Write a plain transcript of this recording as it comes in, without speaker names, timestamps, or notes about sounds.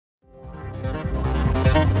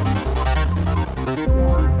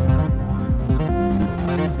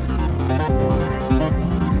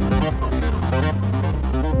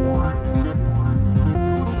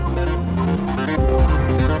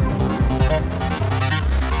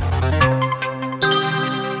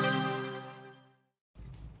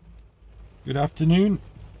Good afternoon,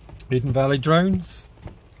 Eden Valley Drones.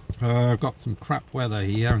 I've got some crap weather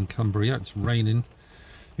here in Cumbria. It's raining,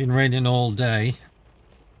 been raining all day.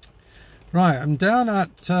 Right, I'm down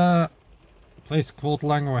at a place called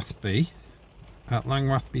Langwathby, at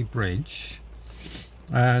Langwathby Bridge,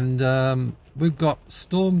 and we've got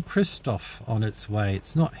Storm Christoph on its way.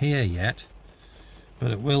 It's not here yet,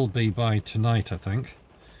 but it will be by tonight, I think.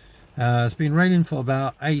 It's been raining for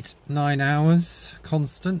about 8-9 hours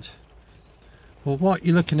constant. Well, what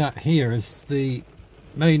you're looking at here is the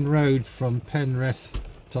main road from Penrith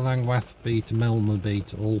to Langwathby to Melmaby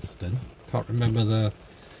to Alston. Can't remember the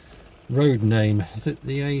road name. Is it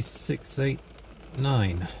the A689?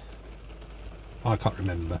 I can't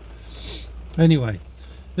remember. Anyway,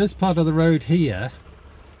 this part of the road here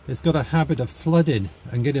has got a habit of flooding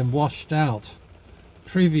and getting washed out.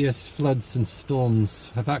 Previous floods and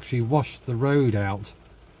storms have actually washed the road out,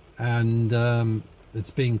 and it's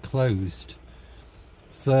been closed.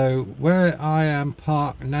 So where I am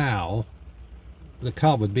parked now, the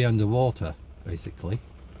car would be underwater basically.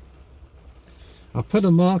 I'll put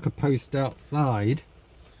a marker post outside.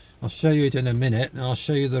 I'll show you it in a minute, and I'll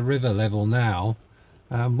show you the river level now.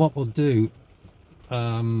 What we'll do,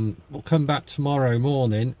 we'll come back tomorrow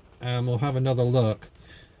morning and we'll have another look.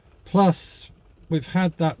 Plus we've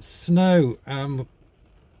had that snow,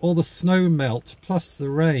 all the snow melt plus the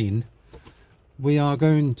rain. We are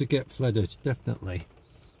going to get flooded, definitely.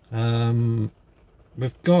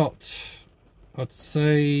 We've got, I'd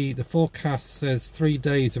say the forecast says 3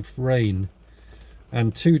 days of rain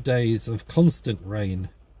and 2 days of constant rain.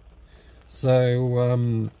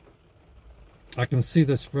 So I can see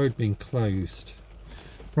this road being closed.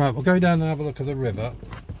 Right, we'll go down and have a look at the river.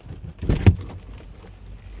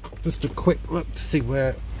 Just a quick look to see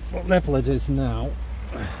what level it is now.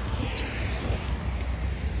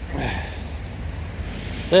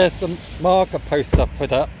 There's the marker post I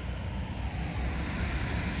put up.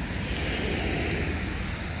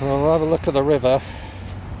 We'll have a look at the river.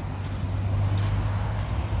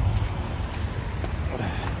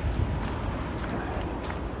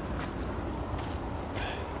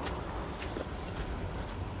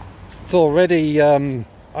 It's already, I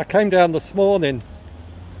came down this morning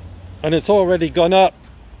and it's already gone up,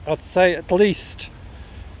 I'd say at least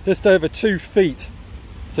just over 2 feet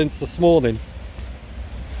since this morning.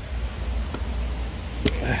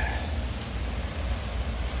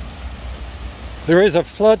 There is a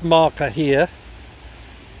flood marker here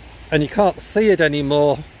and you can't see it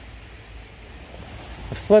anymore.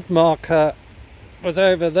 The flood marker was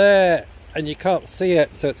over there and you can't see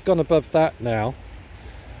it, so it's gone above that now.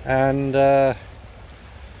 And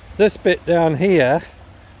this bit down here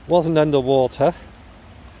wasn't underwater,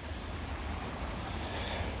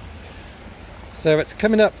 so it's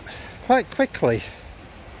coming up quite quickly.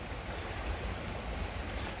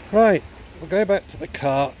 Right, we'll go back to the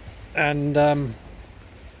car and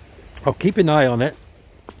I'll keep an eye on it.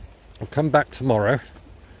 I'll come back tomorrow,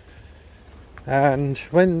 and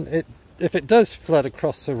if it does flood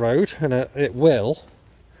across the road, and it will,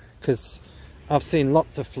 because I've seen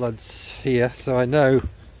lots of floods here, so I know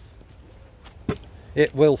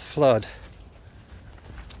it will flood.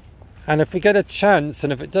 And if we get a chance,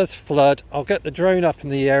 and if it does flood, I'll get the drone up in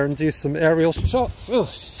the air and do some aerial shots. Oh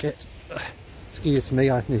shit, excuse me,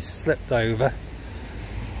 I nearly slipped over.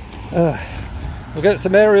 We'll get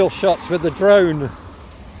some aerial shots with the drone.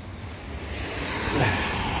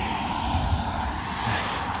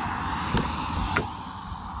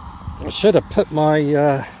 I should have put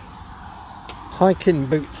my hiking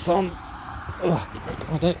boots on.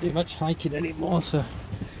 I don't do much hiking anymore, so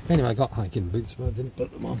anyway, I got hiking boots but I didn't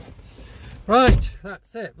put them on. Right,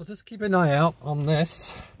 that's it. We'll just keep an eye out on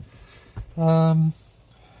this, and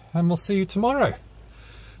we'll see you tomorrow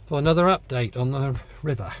for another update on the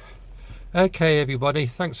river. Okay everybody,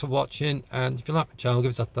 thanks for watching, and if you like my channel,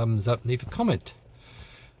 give us a thumbs up and leave a comment.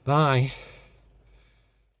 Bye.